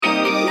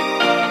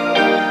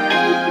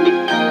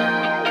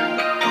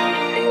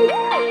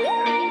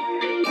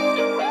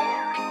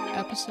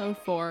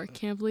far.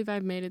 Can't believe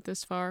I've made it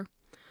this far.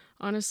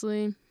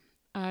 Honestly,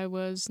 I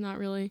was not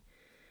really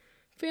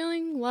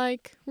feeling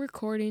like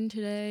recording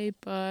today,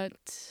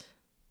 but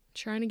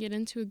trying to get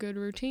into a good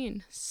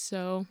routine.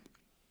 So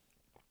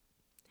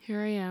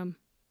here I am,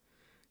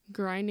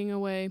 grinding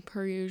away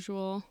per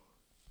usual.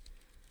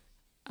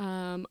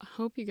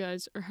 Hope you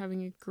guys are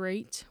having a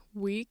great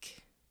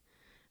week.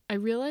 I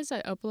realize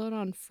I upload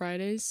on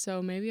Fridays,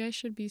 so maybe I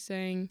should be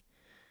saying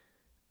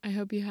I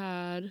hope you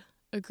had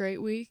a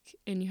great week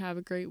and you have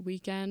a great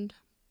weekend,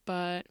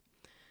 but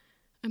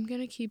I'm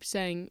gonna keep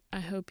saying I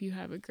hope you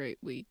have a great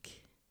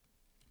week.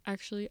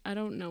 Actually, I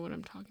don't know what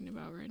I'm talking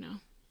about right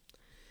now.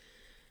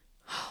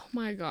 Oh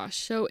my gosh.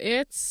 So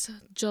it's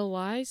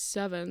July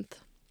 7th.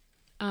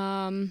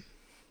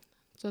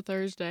 It's a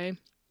Thursday.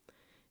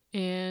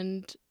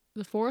 And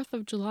the 4th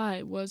of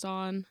July was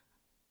on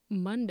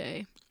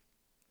Monday.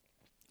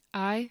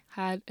 I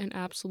had an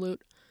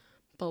absolute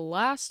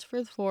blast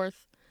for the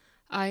 4th.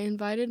 I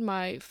invited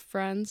my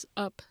friends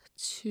up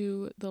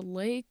to the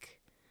lake.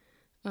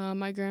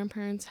 My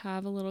grandparents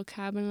have a little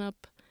cabin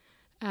up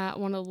at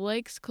one of the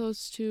lakes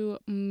close to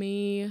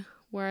me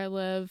where I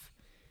live.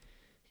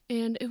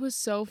 And it was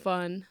so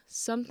fun.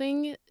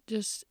 Something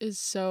just is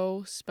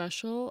so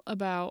special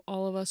about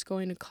all of us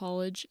going to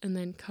college and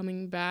then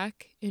coming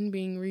back and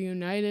being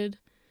reunited.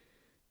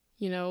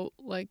 You know,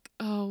 like,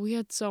 oh, we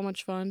had so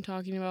much fun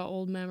talking about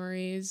old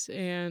memories,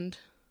 and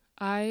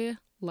I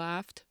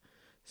laughed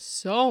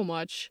so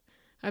much.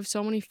 I have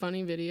so many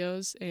funny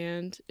videos,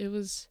 and it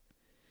was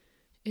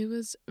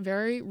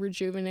very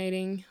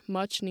rejuvenating,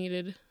 much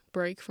needed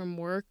break from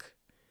work,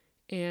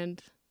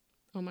 and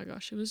oh my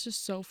gosh, it was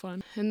just so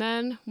fun. And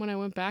then when I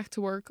went back to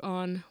work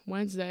on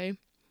Wednesday,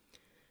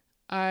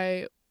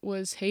 I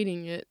was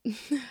hating it.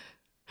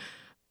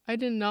 I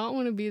did not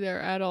want to be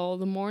there at all.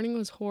 The morning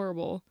was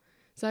horrible.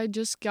 So I had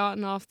just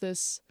gotten off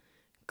this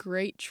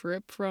great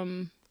trip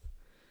from,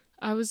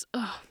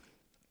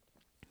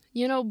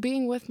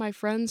 being with my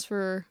friends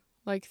for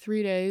like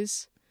 3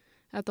 days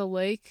at the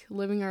lake,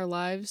 living our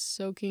lives,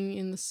 soaking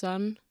in the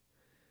sun.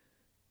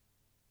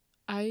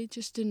 I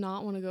just did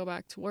not want to go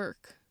back to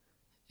work.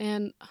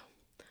 And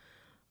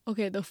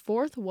okay, the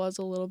 4th was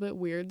a little bit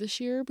weird this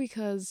year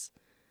because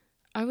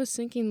I was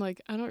thinking,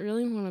 like, I don't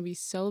really want to be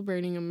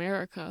celebrating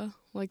America.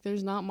 Like,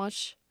 there's not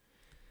much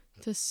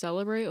to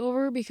celebrate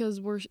over because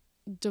we're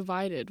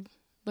divided.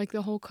 Like,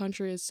 the whole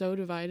country is so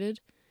divided.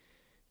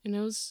 And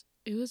it was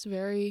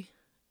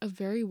a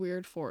very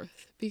weird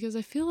 4th because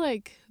I feel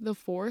like the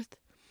 4th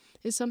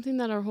is something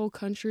that our whole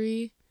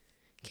country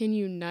can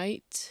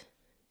unite.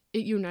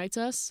 It unites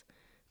us,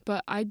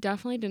 but I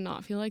definitely did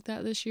not feel like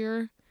that this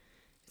year.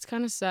 It's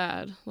kind of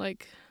sad.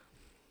 Like,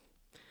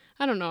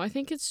 I don't know. I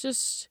think it's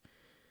just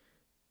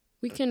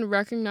we can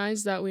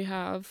recognize that we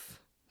have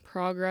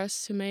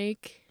progress to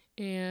make,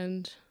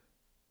 and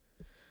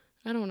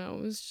I don't know.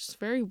 It was just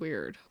very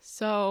weird.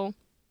 So,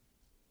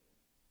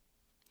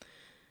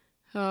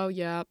 oh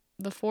yeah,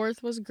 the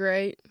 4th was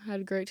great. I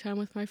had a great time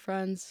with my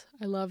friends.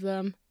 I love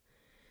them.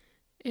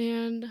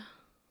 And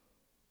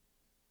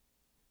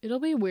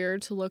it'll be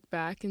weird to look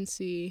back and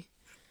see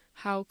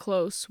how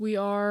close we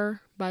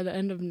are by the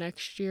end of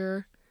next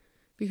year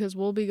because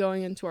we'll be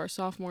going into our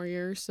sophomore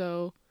year.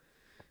 So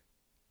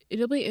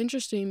it'll be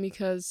interesting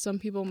because some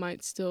people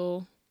might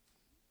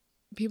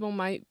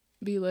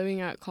be living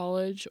at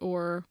college,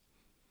 or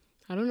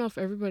I don't know if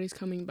everybody's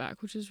coming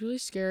back, which is really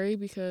scary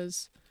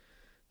because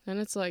then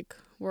it's like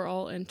we're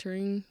all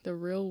entering the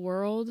real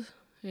world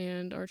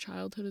and our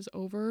childhood is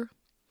over.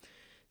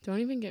 Don't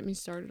even get me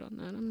started on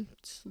that. I'm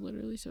just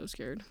literally so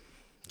scared.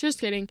 Just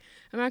kidding.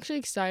 I'm actually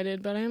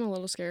excited, but I am a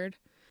little scared.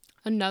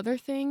 Another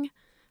thing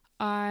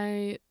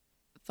I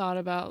thought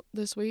about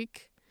this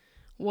week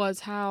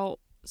was how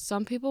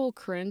some people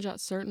cringe at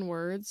certain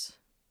words.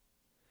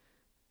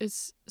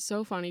 It's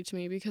so funny to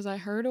me because I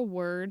heard a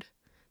word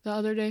the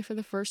other day for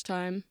the first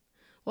time.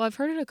 Well, I've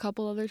heard it a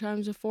couple other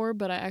times before,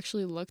 but I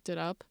actually looked it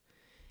up.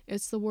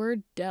 It's the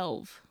word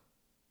delve.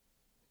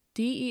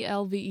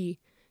 D-E-L-V-E.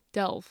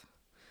 Delve.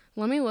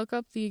 Let me look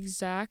up the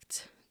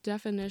exact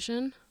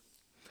definition.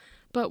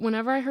 But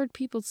whenever I heard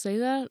people say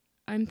that,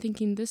 I'm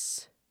thinking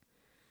that's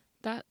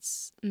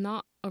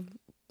not a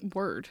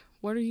word.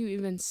 What are you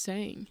even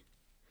saying?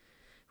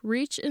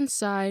 Reach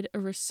inside a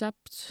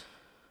receptacle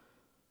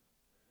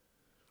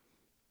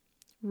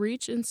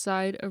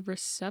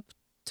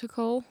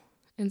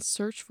and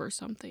search for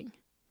something.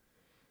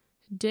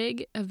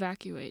 Dig,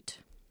 evacuate.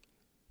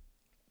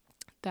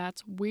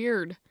 That's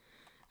weird.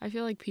 I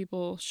feel like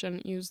people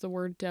shouldn't use the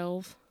word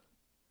delve.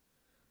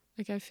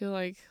 Like, I feel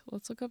like,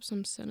 let's look up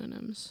some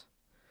synonyms.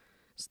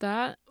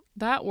 So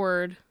that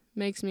word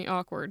makes me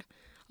awkward.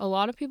 A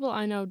lot of people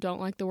I know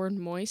don't like the word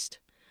moist.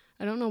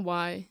 I don't know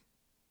why.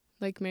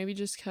 Like, maybe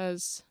just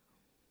because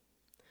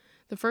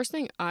the first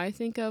thing I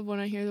think of when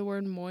I hear the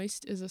word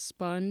moist is a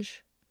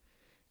sponge.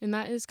 And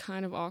that is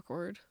kind of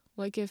awkward.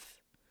 Like,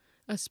 if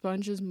a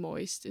sponge is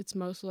moist, it's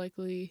most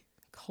likely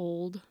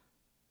cold.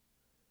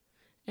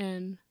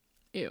 And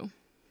ew.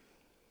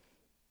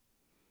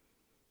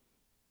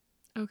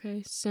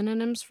 Okay,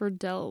 synonyms for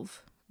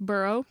delve.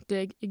 burrow,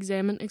 dig,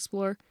 examine,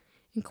 explore,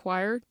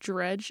 inquire,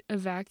 dredge,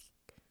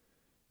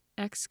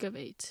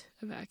 excavate.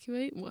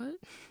 Evacuate? What?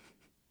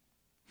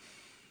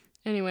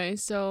 Anyway,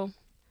 so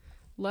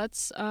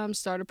let's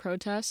start a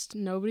protest.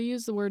 Nobody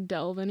use the word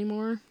delve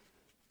anymore.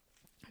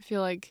 I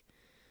feel like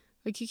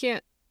you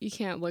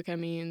can't look at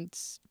me and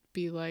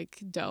be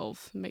like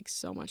delve. It makes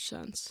so much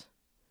sense.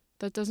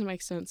 That doesn't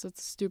make sense. That's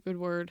a stupid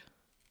word.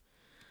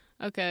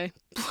 Okay.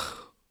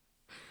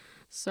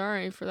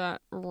 Sorry for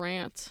that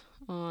rant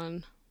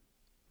on.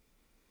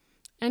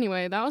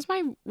 Anyway, that was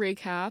my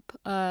recap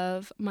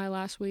of my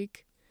last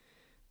week.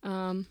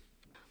 I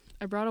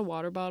brought a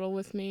water bottle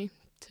with me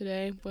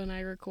today when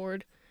I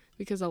record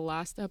because the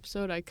last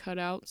episode I cut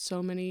out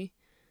so many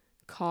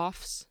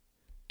coughs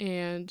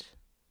and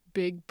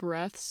big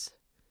breaths,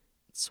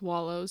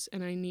 swallows,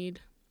 and I need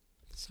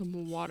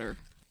some water.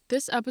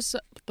 This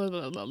episode,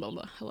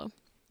 hello.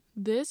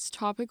 This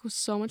topic was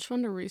so much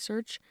fun to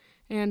research,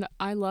 and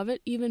I love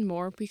it even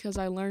more because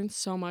I learned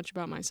so much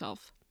about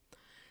myself.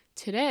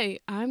 Today,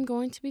 I'm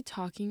going to be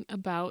talking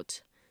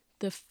about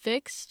the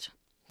fixed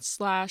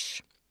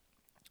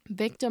 /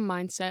 victim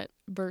mindset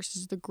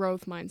versus the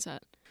growth mindset.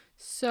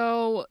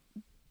 So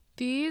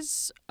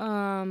these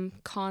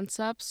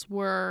concepts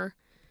were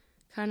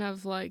kind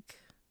of like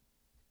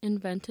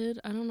invented.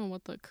 I don't know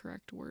what the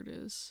correct word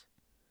is.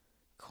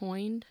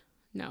 Coined?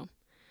 No.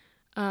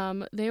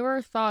 They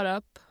were thought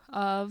up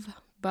of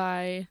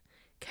by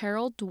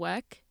Carol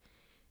Dweck,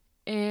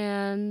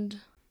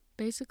 and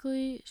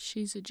basically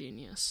she's a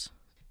genius.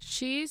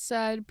 She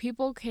said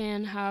people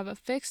can have a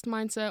fixed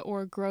mindset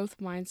or a growth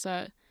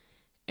mindset,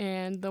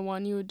 and the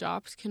one you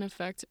adopt can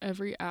affect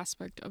every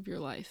aspect of your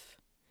life.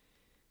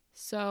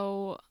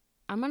 So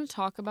I'm going to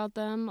talk about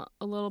them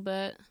a little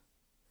bit,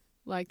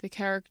 like the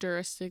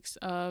characteristics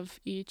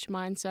of each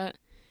mindset,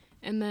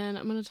 and then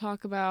I'm going to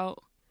talk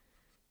about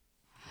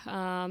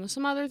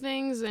some other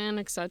things and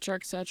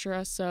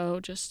etc. So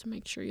just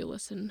make sure you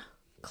listen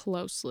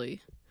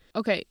closely.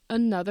 Okay,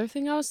 another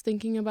thing I was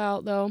thinking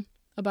about though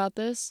about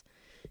this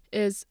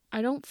is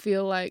I don't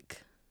feel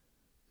like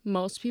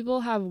most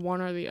people have one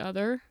or the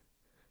other.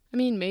 I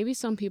mean, maybe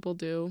some people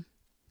do.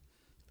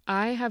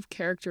 I have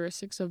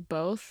characteristics of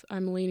both.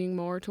 I'm leaning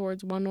more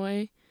towards one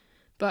way,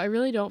 but I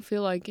really don't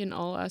feel like in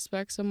all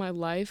aspects of my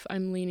life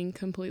I'm leaning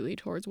completely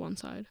towards one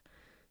side.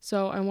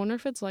 So I wonder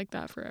if it's like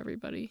that for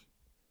everybody.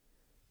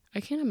 I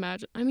can't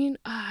imagine. I mean,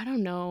 I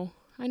don't know.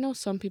 I know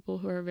some people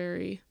who are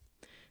very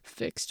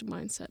fixed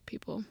mindset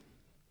people.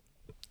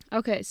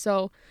 Okay,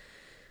 so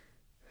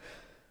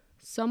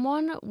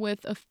someone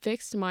with a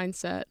fixed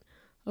mindset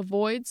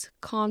avoids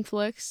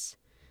conflicts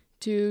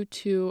due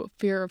to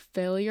fear of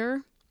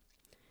failure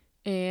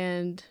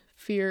and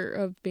fear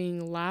of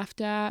being laughed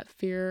at,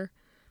 fear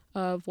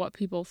of what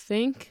people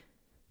think,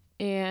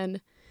 and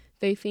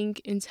they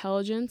think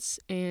intelligence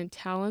and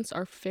talents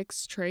are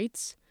fixed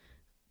traits.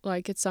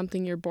 Like it's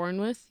something you're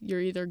born with. You're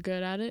either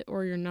good at it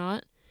or you're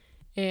not.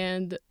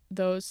 And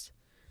those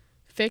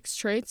fixed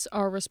traits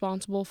are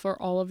responsible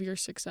for all of your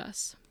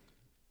success.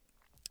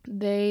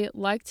 They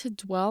like to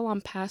dwell on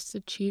past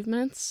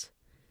achievements,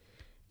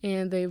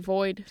 and they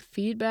avoid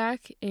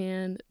feedback,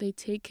 and they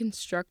take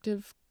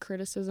constructive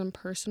criticism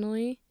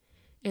personally,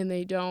 and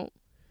they don't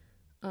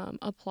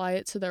apply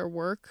it to their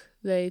work.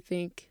 They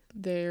think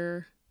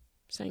they're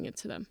saying it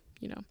to them,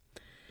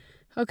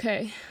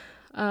 Okay.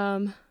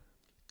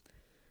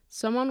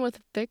 Someone with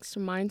a fixed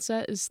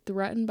mindset is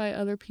threatened by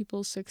other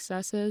people's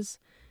successes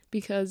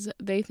because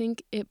they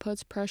think it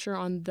puts pressure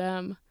on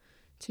them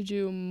to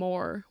do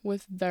more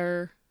with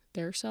their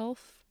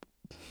self.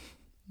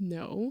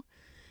 No.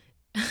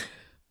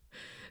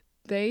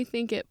 They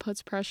think it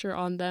puts pressure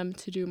on them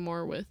to do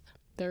more with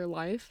their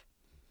life,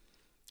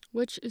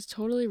 which is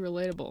totally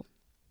relatable.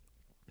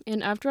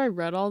 And after I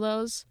read all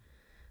those,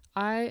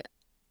 a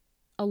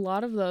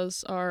lot of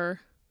those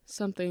are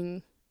some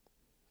things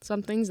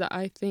that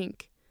I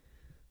think.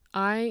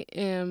 I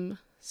am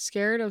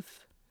scared of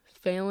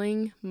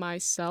failing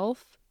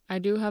myself. I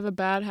do have a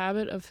bad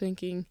habit of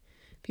thinking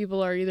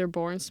people are either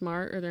born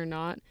smart or they're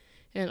not.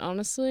 And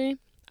honestly,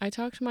 I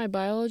talked to my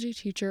biology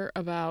teacher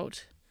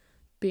about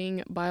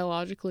being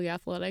biologically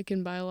athletic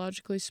and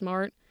biologically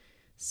smart.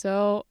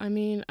 So, I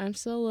mean, I'm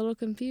still a little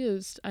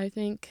confused. I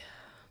think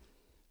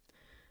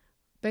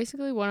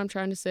basically what I'm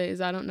trying to say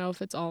is I don't know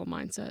if it's all a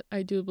mindset.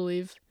 I do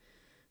believe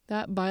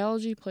that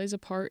biology plays a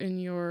part in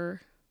your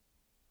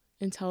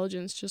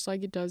intelligence just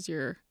like it does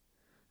your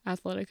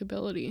athletic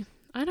ability.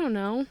 I don't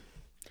know.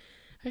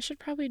 I should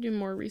probably do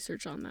more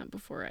research on that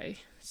before I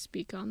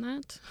speak on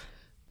that.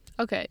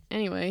 Okay,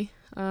 anyway,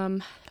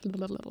 I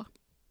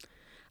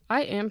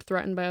am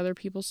threatened by other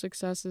people's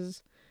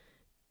successes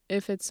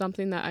if it's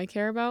something that I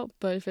care about,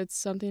 but if it's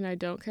something I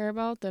don't care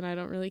about, then I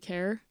don't really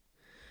care.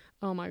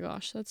 Oh my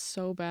gosh, that's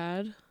so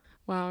bad.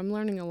 Wow, I'm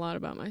learning a lot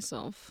about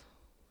myself.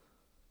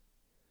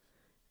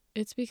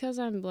 It's because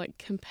I'm like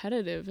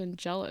competitive and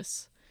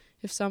jealous.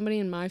 If somebody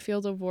in my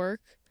field of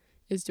work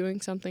is doing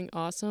something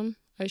awesome,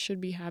 I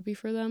should be happy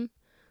for them.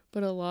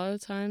 But a lot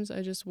of times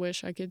I just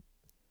wish I could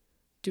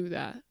do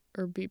that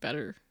or be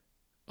better.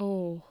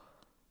 Oh,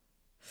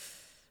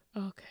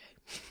 okay.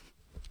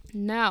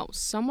 Now,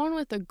 someone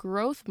with a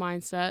growth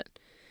mindset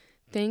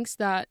thinks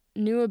that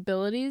new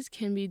abilities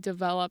can be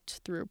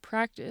developed through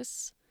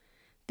practice.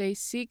 They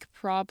seek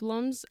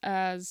problems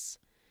as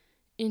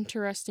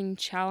interesting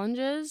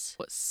challenges.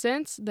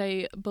 Since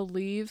they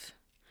believe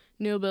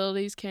new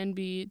abilities can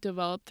be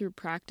developed through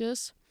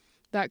practice,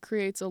 that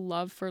creates a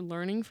love for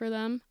learning for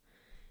them.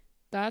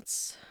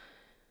 That's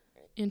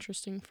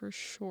interesting for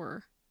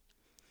sure.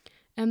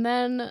 And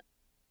then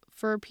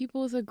for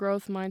people with a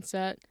growth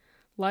mindset,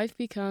 life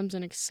becomes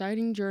an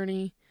exciting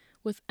journey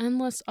with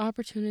endless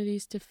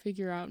opportunities to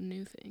figure out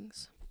new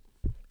things.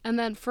 And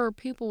then for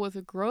people with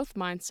a growth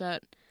mindset,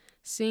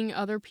 seeing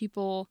other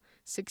people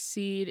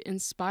succeed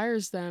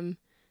inspires them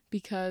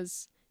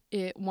because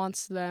it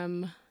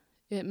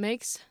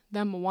makes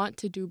them want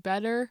to do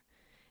better,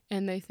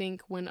 and they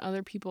think when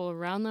other people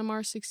around them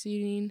are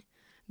succeeding,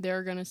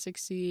 they're going to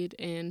succeed,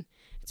 and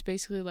it's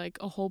basically like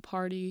a whole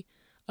party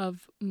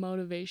of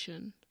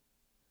motivation.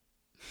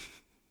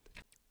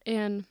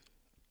 And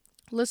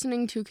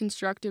listening to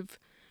constructive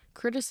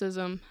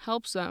criticism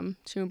helps them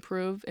to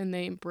improve, and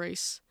they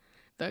embrace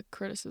the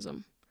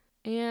criticism.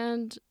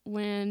 And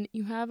when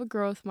you have a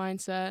growth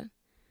mindset,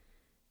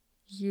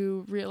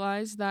 you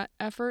realize that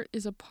effort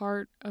is a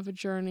part of a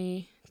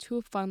journey to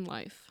a fun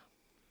life.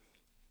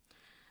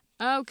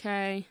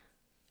 Okay,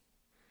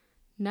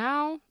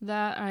 now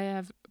that I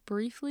have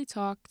briefly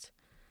talked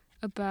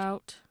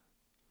about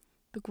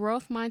the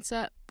growth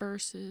mindset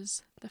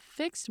versus the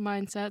fixed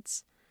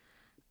mindsets,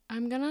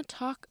 I'm going to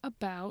talk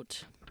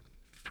about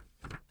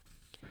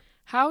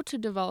how to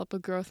develop a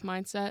growth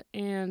mindset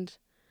and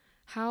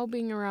how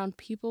being around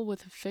people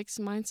with a fixed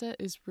mindset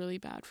is really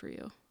bad for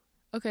you.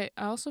 Okay,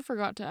 I also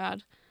forgot to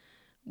add,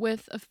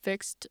 with a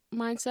fixed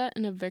mindset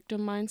and a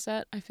victim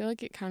mindset, I feel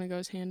like it kind of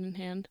goes hand in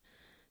hand.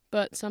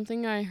 But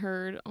something I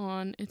heard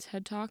on a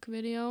TED Talk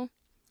video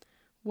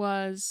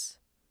was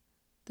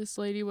this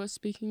lady was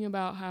speaking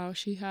about how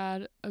she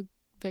had a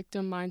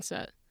victim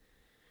mindset.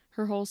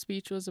 Her whole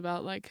speech was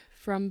about like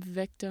from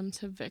victim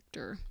to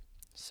victor.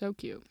 So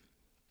cute.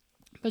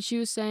 But she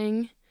was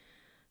saying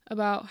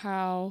about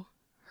how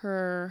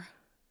her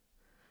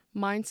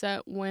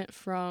mindset went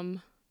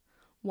from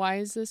why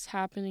is this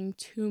happening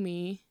to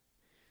me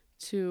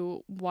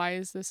to why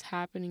is this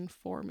happening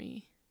for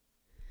me.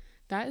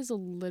 That is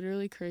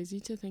literally crazy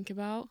to think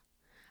about.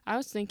 I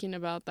was thinking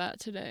about that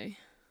today.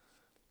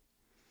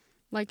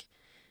 Like,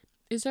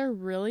 is there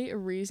really a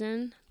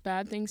reason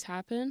bad things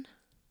happen?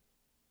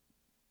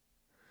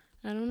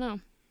 I don't know.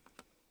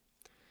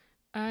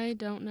 I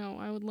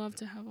would love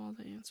to have all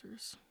the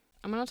answers.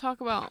 I'm going to talk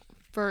about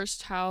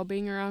first how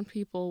being around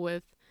people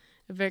with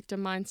a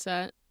victim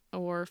mindset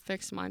or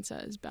fixed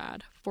mindset is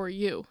bad for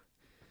you.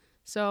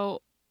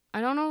 So,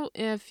 I don't know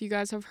if you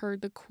guys have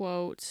heard the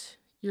quote,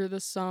 you're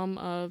the sum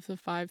of the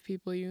 5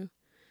 people you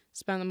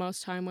spend the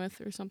most time with,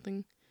 or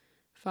something.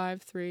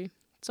 5, 3,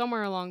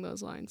 somewhere along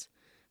those lines.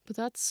 But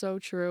that's so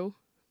true.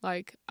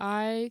 Like,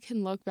 I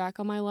can look back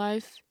on my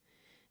life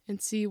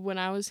and see when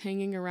I was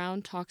hanging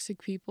around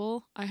toxic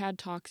people, I had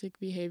toxic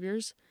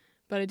behaviors,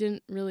 but I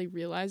didn't really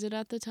realize it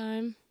at the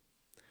time,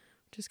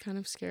 which is kind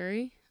of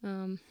scary.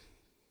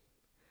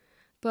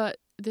 But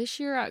this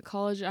year at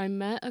college, I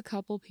met a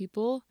couple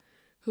people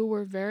who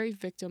were very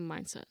victim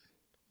mindset,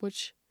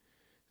 which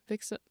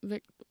victim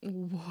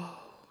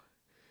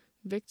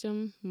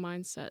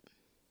mindset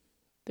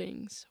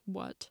things.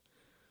 What?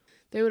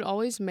 They would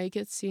always make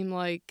it seem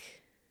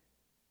like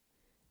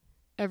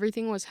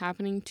everything was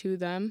happening to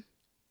them.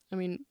 I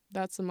mean,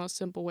 that's the most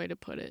simple way to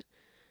put it.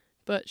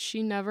 But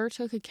she never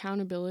took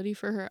accountability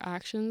for her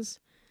actions.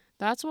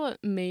 That's what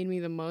made me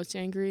the most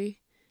angry,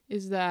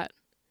 is that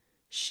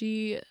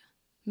she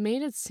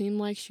made it seem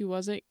like she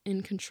wasn't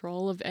in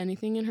control of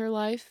anything in her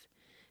life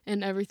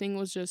and everything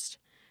was just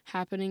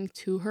happening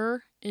to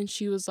her, and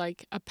she was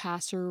like a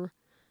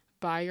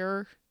passer-by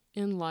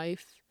in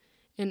life.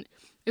 And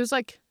it was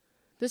like,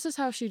 this is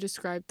how she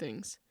described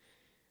things.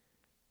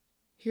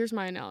 Here's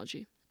my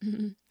analogy.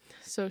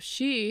 So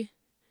she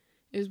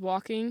is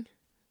walking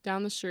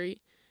down the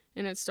street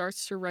and it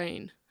starts to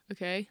rain,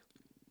 okay?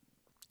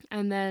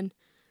 And then,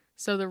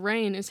 so the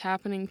rain is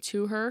happening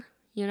to her,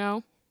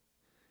 because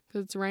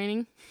it's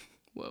raining.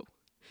 Whoa.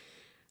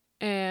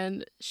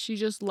 And she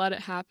just let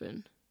it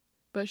happen.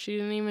 But she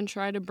didn't even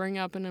try to bring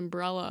up an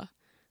umbrella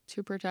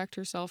to protect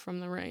herself from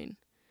the rain.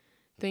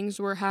 Things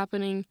were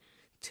happening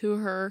to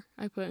her,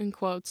 I put in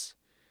quotes.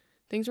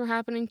 Things were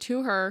happening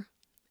to her,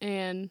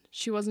 and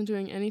she wasn't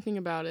doing anything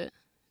about it.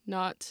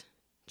 Not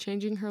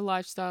changing her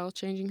lifestyle,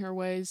 changing her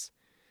ways,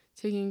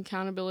 taking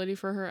accountability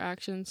for her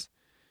actions.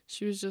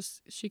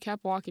 She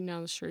kept walking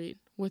down the street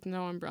with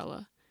no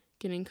umbrella,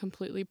 getting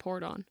completely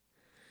poured on.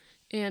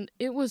 And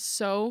it was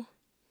so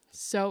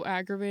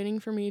aggravating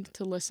for me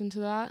to listen to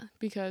that,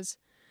 because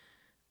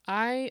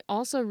I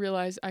also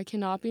realized I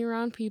cannot be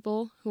around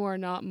people who are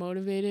not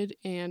motivated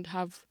and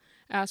have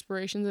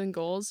aspirations and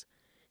goals.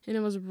 And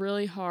it was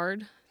really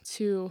hard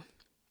to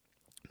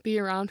be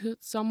around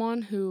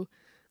someone who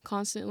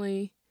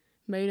constantly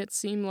made it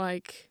seem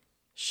like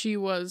she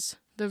was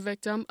the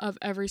victim of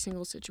every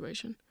single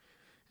situation.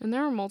 And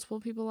there were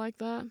multiple people like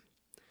that.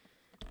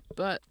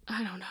 But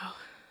I don't know.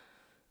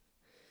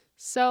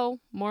 So,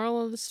 moral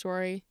of the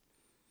story,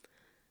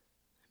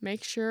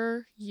 make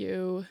sure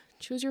you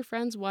choose your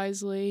friends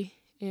wisely.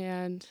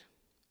 And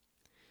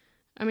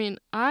I mean,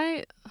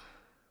 I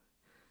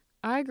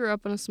grew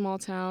up in a small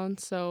town,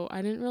 so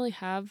I didn't really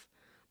have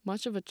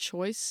much of a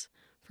choice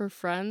for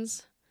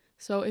friends.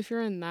 So if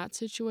you're in that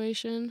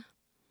situation,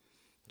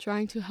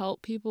 trying to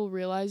help people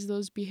realize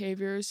those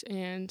behaviors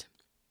and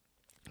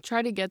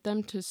try to get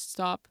them to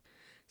stop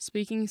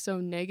speaking so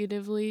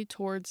negatively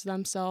towards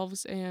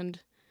themselves and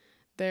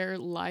their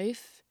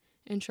life,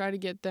 and try to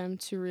get them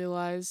to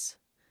realize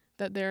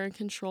that they're in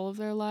control of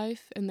their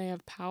life and they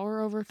have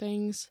power over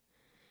things,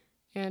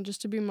 and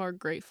just to be more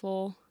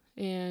grateful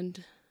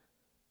and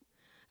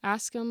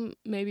ask them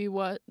maybe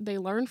what they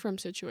learned from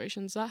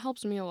situations. That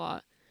helps me a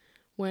lot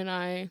when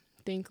I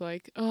think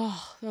like,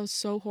 oh, that was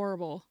so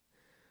horrible.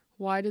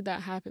 Why did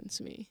that happen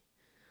to me?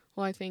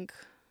 Well, I think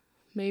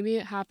maybe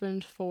it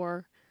happened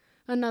for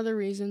another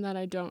reason that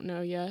I don't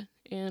know yet.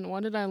 And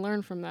what did I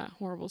learn from that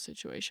horrible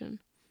situation?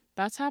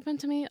 That's happened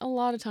to me a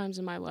lot of times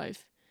in my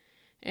life.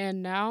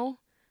 And now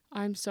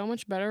I'm so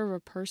much better of a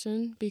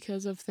person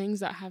because of things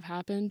that have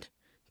happened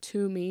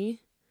to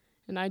me.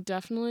 And I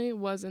definitely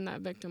was in that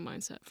victim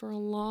mindset for a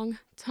long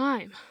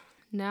time.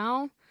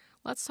 Now,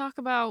 let's talk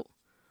about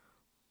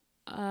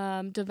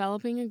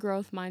developing a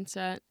growth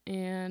mindset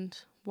and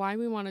why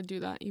we want to do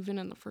that even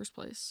in the first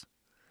place.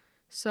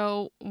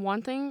 So,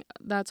 one thing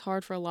that's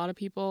hard for a lot of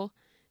people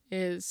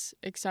is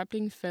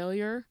accepting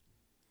failure.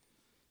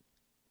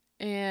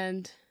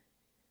 And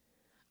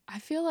I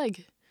feel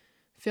like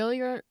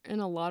failure in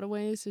a lot of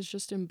ways is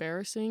just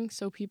embarrassing,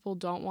 so people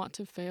don't want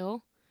to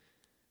fail.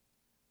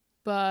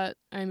 But,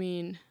 I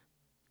mean,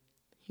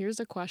 here's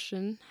a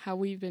question. Have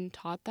we been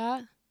taught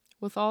that?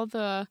 With all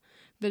the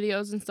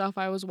videos and stuff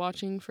I was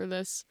watching for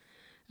this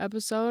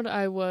episode,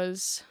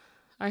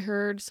 I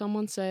heard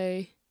someone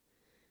say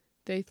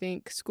they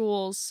think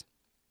schools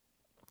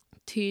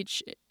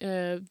teach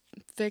a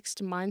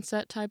fixed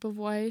mindset type of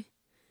way,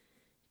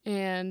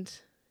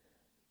 and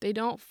they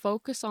don't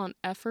focus on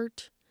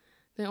effort.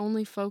 They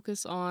only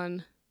focus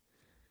on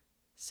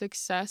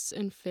success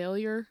and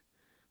failure,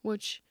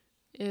 which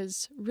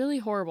is really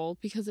horrible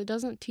because it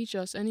doesn't teach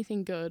us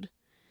anything good.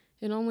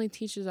 It only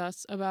teaches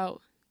us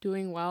about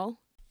doing well.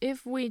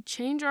 If we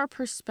change our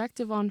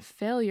perspective on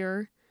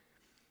failure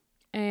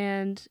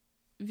and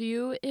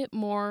view it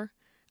more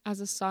as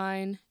a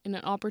sign and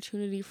an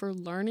opportunity for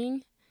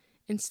learning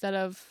instead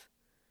of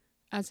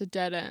as a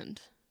dead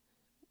end.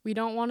 We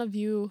don't want to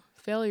view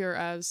failure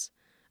as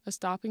a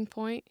stopping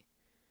point.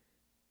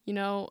 You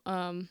know,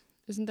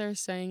 isn't there a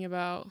saying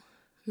about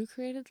who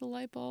created the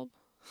light bulb?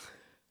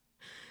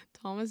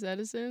 Thomas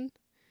Edison?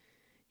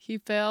 He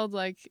failed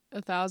like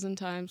 1,000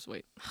 times.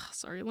 Wait,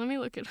 sorry, let me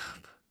look it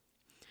up.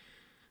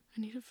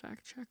 I need a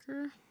fact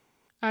checker.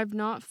 I've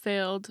not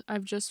failed.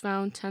 I've just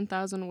found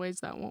 10,000 ways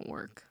that won't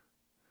work.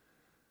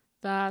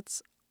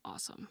 That's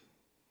awesome.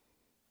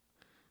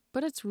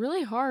 But it's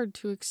really hard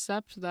to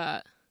accept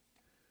that,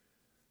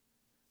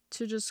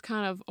 to just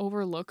kind of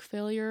overlook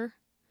failure.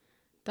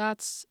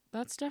 That's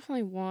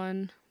definitely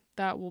one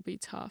that will be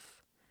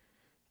tough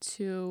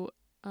to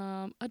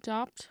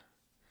adopt.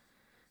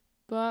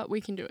 But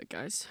we can do it,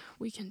 guys.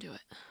 We can do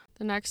it.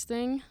 The next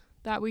thing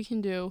that we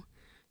can do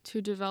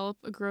to develop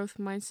a growth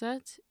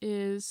mindset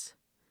is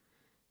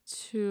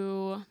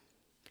to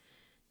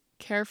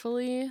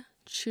carefully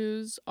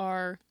choose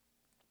our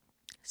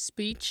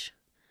speech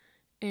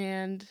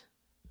and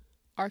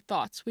our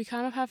thoughts. We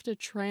kind of have to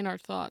train our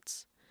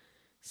thoughts.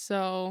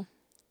 So,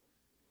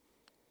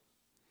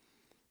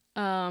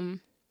 the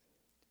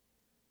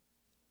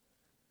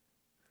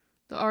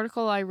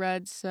article I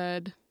read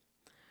said,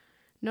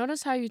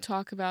 notice how you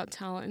talk about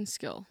talent and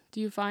skill.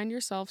 Do you find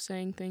yourself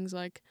saying things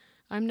like,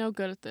 I'm no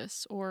good at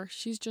this, or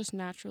she's just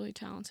naturally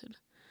talented?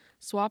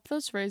 Swap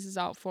those phrases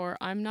out for,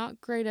 I'm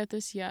not great at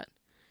this yet.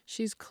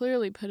 She's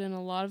clearly put in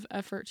a lot of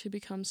effort to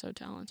become so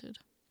talented.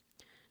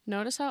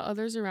 Notice how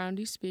others around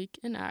you speak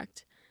and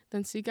act,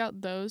 then seek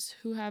out those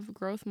who have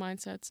growth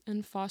mindsets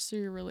and foster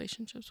your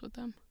relationships with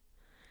them.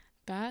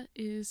 That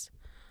is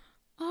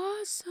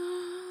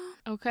awesome.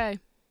 Okay,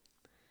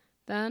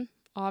 then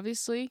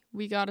obviously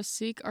we gotta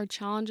seek our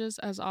challenges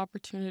as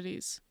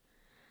opportunities.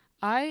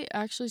 I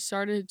actually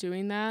started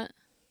doing that,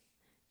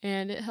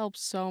 and it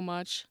helps so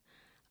much.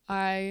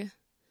 I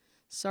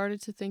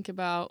started to think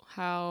about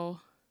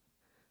how,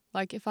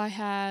 like, if I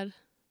had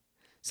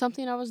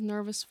something I was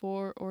nervous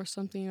for or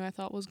something I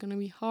thought was going to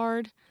be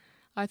hard,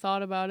 I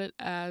thought about it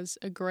as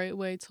a great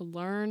way to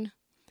learn.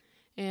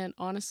 And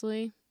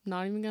honestly,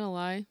 not even going to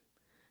lie,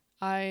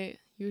 I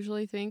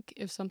usually think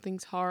if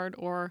something's hard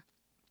or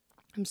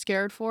I'm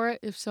scared for it,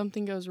 if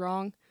something goes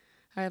wrong,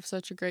 I have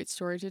such a great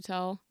story to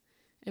tell.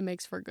 It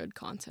makes for good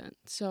content.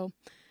 So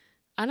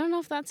I don't know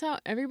if that's how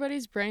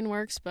everybody's brain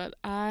works, but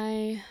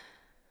I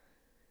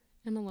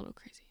am a little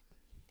crazy.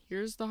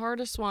 Here's the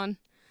hardest one.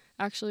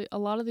 Actually, a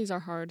lot of these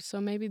are hard,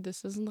 so maybe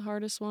this isn't the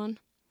hardest one.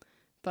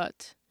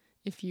 But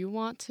if you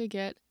want to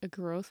get a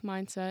growth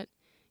mindset,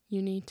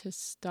 you need to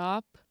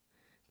stop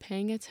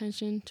paying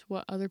attention to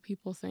what other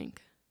people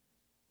think.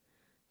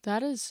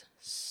 That is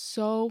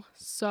so,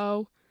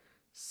 so,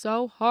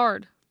 so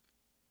hard.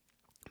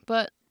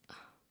 But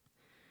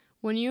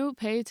when you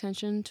pay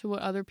attention to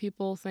what other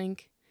people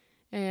think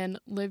and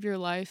live your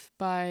life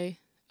by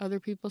other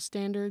people's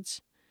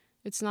standards,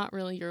 it's not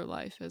really your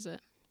life, is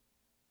it?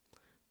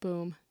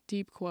 Boom.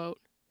 Deep quote.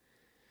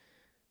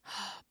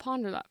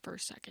 Ponder that for a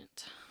second.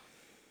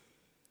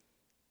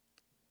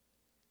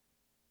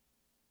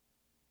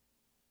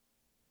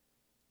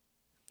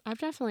 I've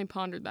definitely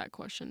pondered that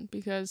question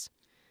because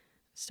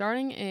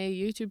starting a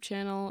YouTube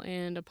channel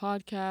and a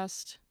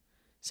podcast,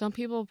 some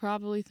people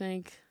probably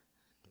think,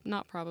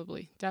 not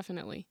probably,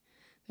 definitely.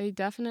 They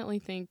definitely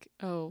think,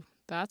 oh,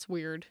 that's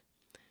weird.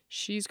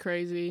 She's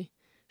crazy.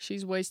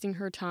 She's wasting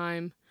her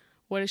time.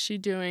 What is she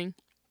doing?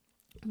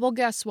 Well,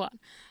 guess what?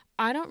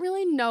 I don't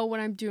really know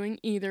what I'm doing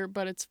either,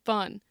 but it's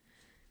fun.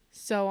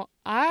 So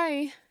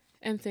I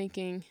am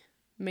thinking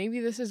maybe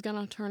this is going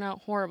to turn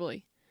out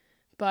horribly.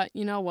 But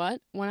you know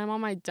what? When I'm on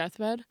my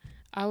deathbed,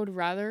 I would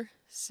rather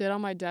sit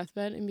on my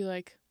deathbed and be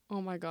like,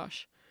 oh my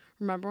gosh,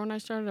 remember when I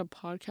started a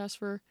podcast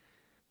for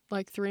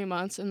like 3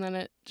 months and then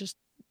it just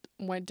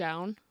went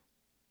down?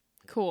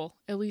 Cool.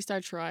 At least I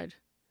tried.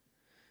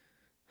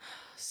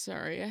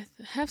 Sorry, I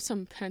have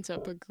some pent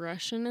up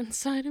aggression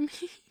inside of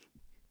me.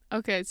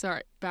 Okay,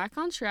 sorry. Back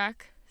on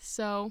track.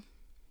 So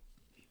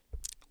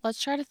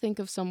let's try to think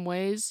of some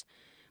ways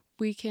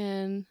we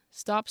can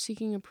stop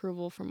seeking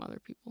approval from other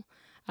people.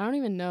 I don't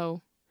even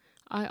know.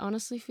 I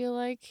honestly feel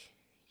like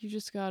you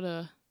just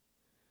gotta,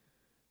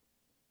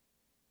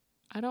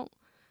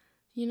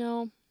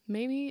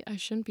 maybe I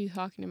shouldn't be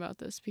talking about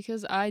this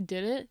because I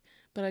did it,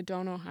 but I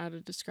don't know how to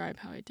describe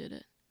how I did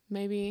it.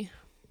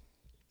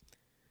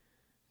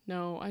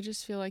 No, I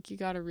just feel like you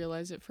gotta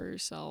realize it for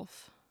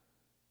yourself.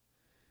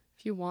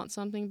 If you want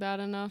something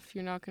bad enough,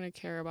 you're not gonna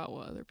care about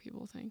what other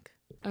people think.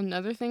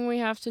 Another thing we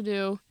have to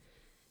do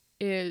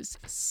is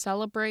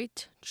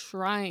celebrate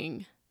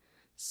trying,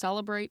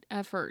 celebrate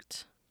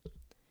effort.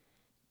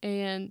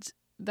 And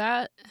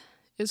that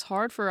is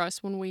hard for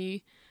us when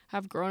we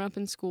have grown up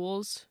in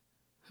schools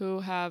who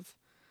have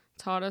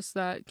taught us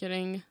that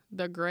getting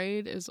the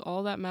grade is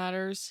all that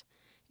matters.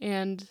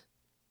 And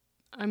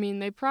I mean,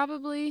 they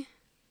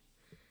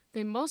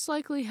most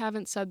likely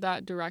haven't said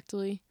that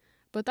directly,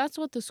 but that's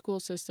what the school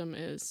system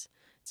is.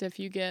 It's if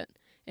you get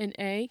an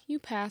A, you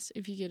pass.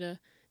 If you get a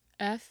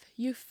F,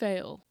 you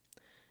fail.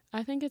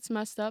 I think it's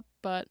messed up,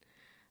 but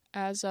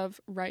as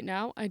of right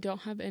now, I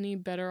don't have any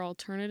better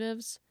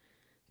alternatives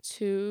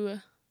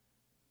to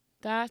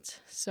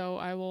that, so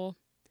I will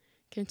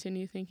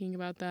continue thinking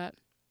about that.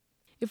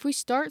 If we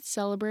start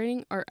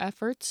celebrating our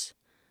efforts,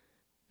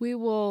 we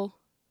will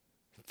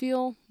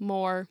feel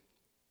more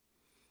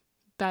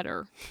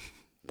better.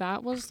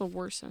 That was the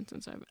worst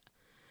sentence I've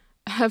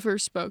ever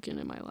spoken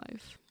in my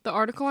life. The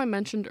article I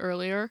mentioned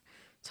earlier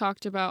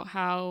talked about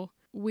how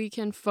we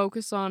can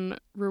focus on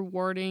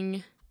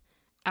rewarding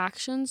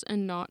actions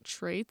and not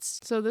traits.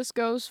 So this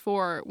goes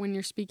for when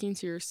you're speaking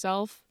to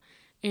yourself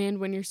and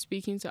when you're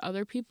speaking to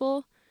other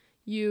people,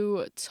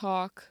 you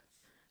talk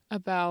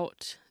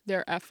about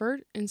their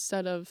effort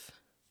instead of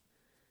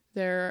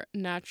their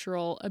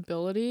natural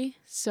ability.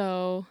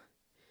 So,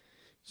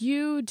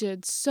 you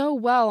did so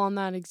well on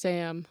that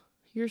exam.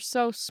 You're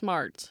so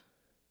smart.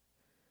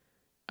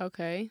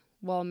 Okay,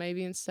 well,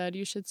 maybe instead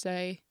you should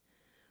say,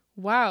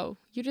 wow,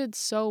 you did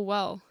so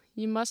well.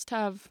 You must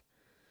have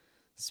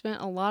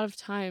spent a lot of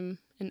time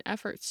and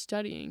effort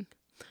studying.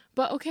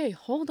 But okay,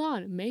 hold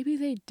on. Maybe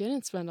they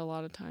didn't spend a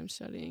lot of time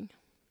studying.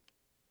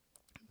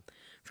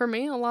 For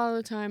me, a lot of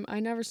the time, I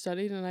never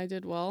studied and I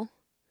did well.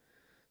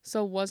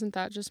 So wasn't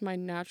that just my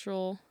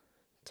natural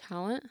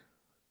talent?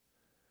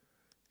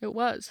 It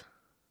was.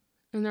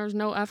 And there was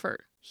no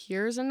effort.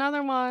 Here's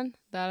another one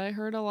that I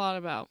heard a lot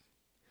about.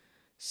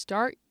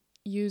 Start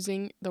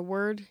using the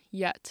word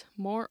yet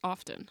more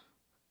often.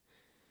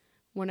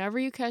 Whenever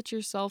you catch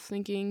yourself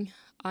thinking,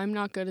 I'm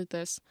not good at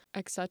this,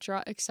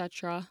 etc.,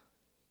 etc.,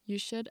 you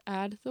should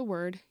add the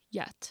word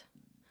yet.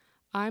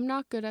 I'm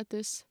not good at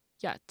this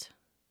yet.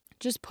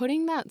 Just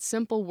putting that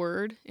simple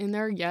word in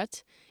there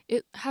yet,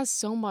 it has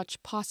so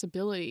much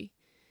possibility.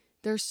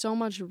 There's so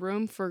much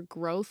room for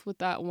growth with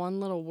that one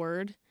little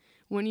word.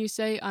 When you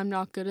say, I'm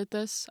not good at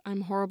this,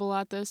 I'm horrible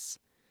at this,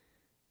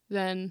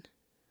 then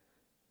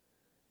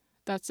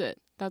that's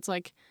it. That's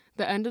like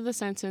the end of the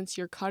sentence.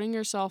 You're cutting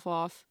yourself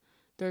off.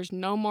 There's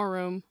no more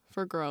room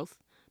for growth.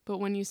 But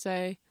when you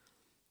say,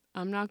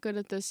 I'm not good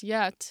at this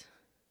yet,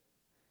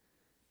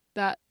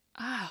 do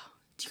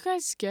you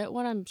guys get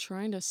what I'm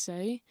trying to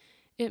say?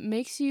 It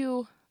makes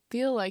you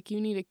feel like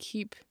you need to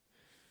keep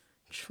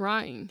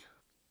trying.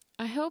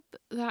 I hope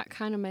that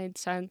kind of made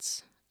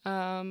sense.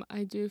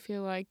 I do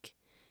feel like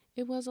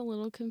it was a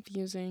little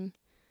confusing,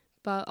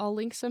 but I'll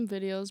link some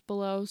videos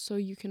below so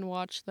you can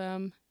watch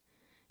them,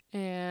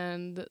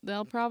 and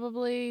they'll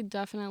probably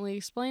definitely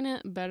explain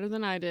it better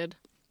than I did.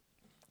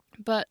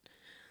 But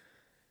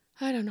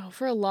I don't know,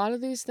 for a lot of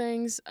these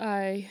things,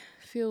 I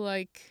feel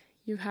like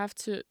you have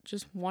to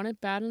just want it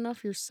bad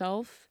enough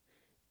yourself,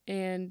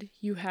 and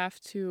you have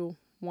to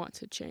want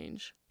to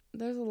change.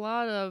 There's a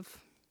lot of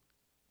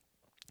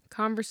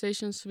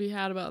conversations to be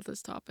had about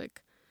this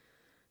topic.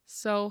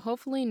 So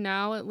hopefully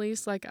now, at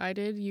least like I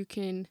did, you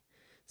can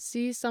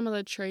see some of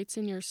the traits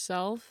in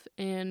yourself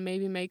and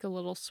maybe make a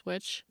little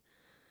switch.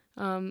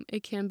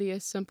 It can be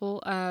as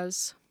simple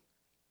as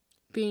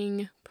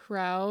being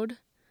proud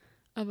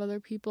of other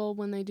people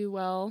when they do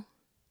well.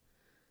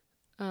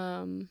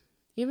 Even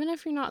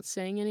if you're not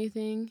saying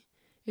anything,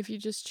 if you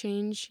just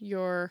change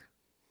your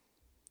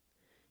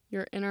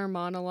inner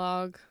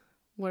monologue,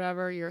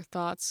 whatever, your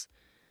thoughts,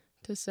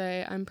 to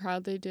say, I'm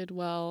proud they did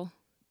well,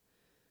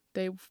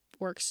 they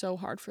worked so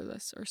hard for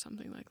this, or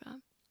something like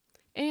that.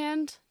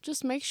 And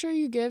just make sure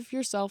you give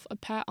yourself a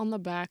pat on the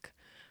back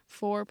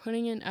for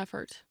putting in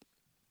effort.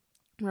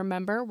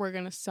 Remember, we're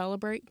going to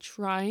celebrate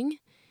trying,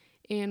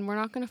 and we're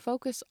not going to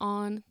focus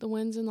on the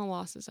wins and the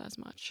losses as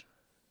much.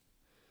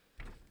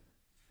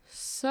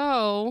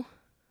 So,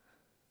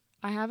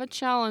 I have a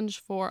challenge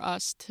for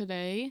us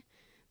today,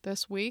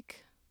 this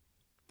week.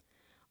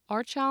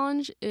 Our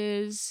challenge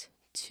is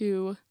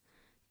to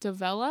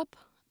develop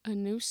a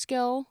new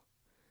skill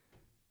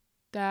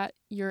that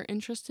you're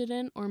interested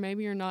in, or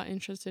maybe you're not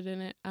interested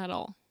in it at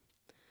all.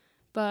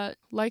 But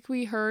like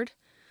we read,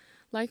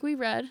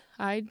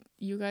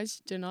 you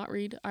guys did not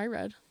read, I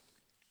read.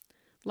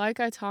 Like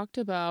I talked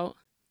about,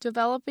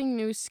 developing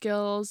new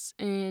skills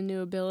and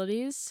new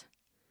abilities,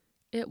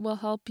 it will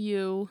help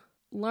you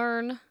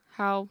learn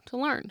how to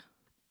learn.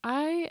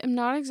 I am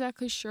not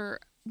exactly sure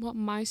what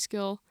my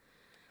skill.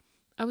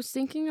 I was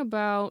thinking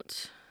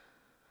about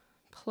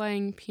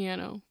playing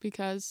piano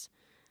because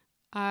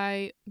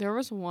there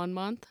was 1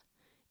 month,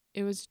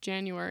 it was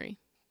January.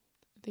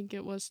 I think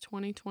it was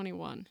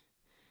 2021.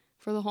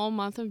 For the whole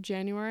month of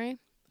January,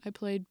 I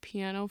played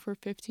piano for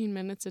 15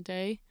 minutes a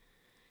day,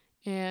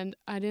 and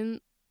I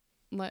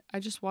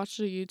just watched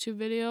a YouTube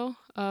video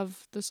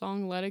of the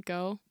song Let It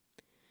Go,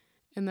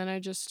 and then I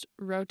just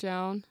wrote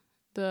down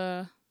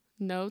the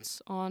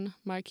notes on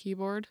my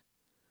keyboard,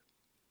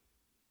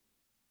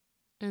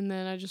 and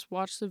then I just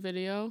watched the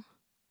video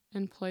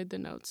and played the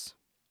notes.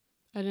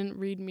 I didn't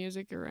read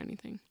music or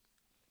anything.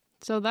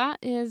 So that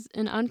is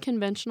an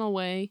unconventional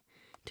way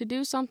to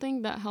do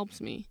something that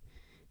helps me.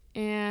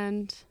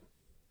 And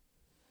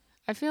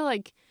I feel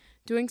like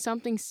doing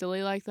something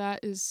silly like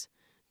that is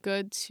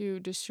good to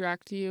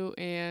distract you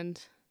and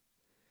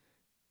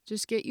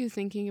just get you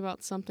thinking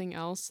about something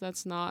else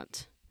that's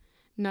not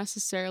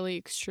necessarily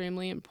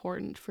extremely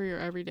important for your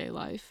everyday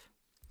life.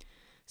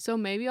 So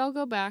maybe I'll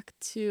go back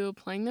to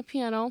playing the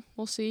piano.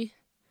 We'll see.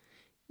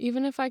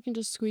 Even if I can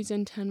just squeeze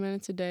in 10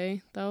 minutes a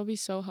day, that would be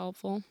so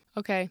helpful.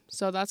 Okay,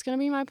 so that's going to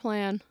be my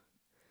plan.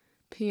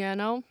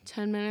 Piano,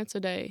 10 minutes a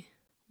day.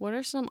 What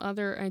are some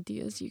other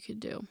ideas you could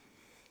do?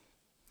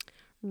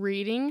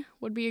 Reading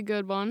would be a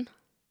good one.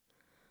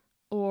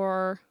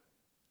 Or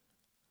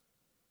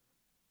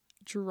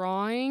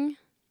drawing,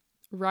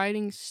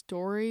 writing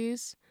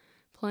stories,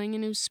 playing a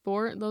new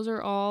sport. Those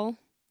are all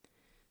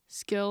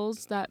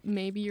skills that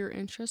maybe you're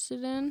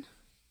interested in.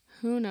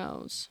 Who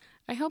knows?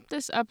 I hope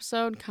this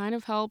episode kind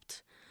of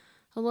helped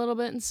a little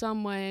bit in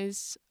some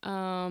ways.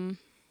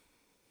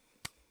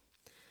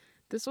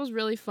 This was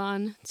really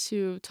fun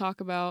to talk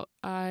about.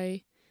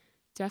 I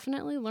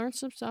definitely learned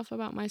some stuff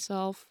about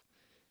myself,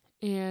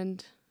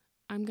 and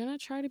I'm going to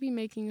try to be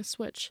making a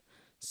switch.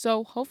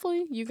 So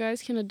hopefully you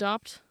guys can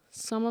adopt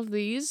some of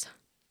these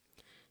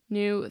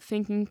new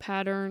thinking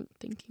patterns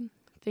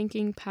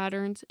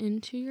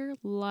into your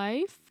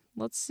life.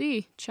 Let's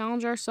see.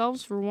 Challenge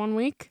ourselves for 1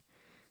 week.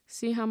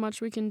 See how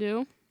much we can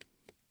do.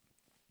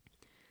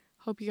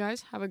 Hope you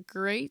guys have a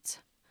great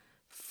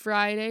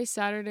Friday,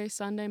 Saturday,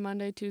 Sunday,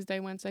 Monday, Tuesday,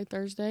 Wednesday,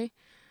 Thursday.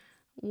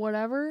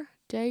 Whatever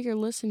day you're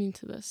listening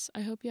to this,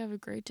 I hope you have a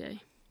great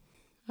day.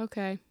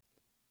 Okay.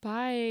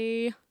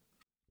 Bye.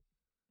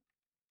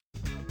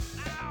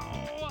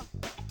 Ow!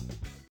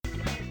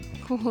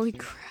 Holy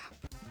crap.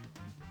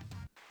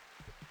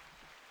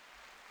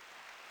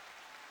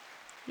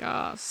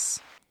 Yes.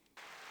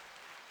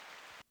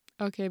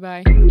 Okay,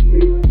 bye.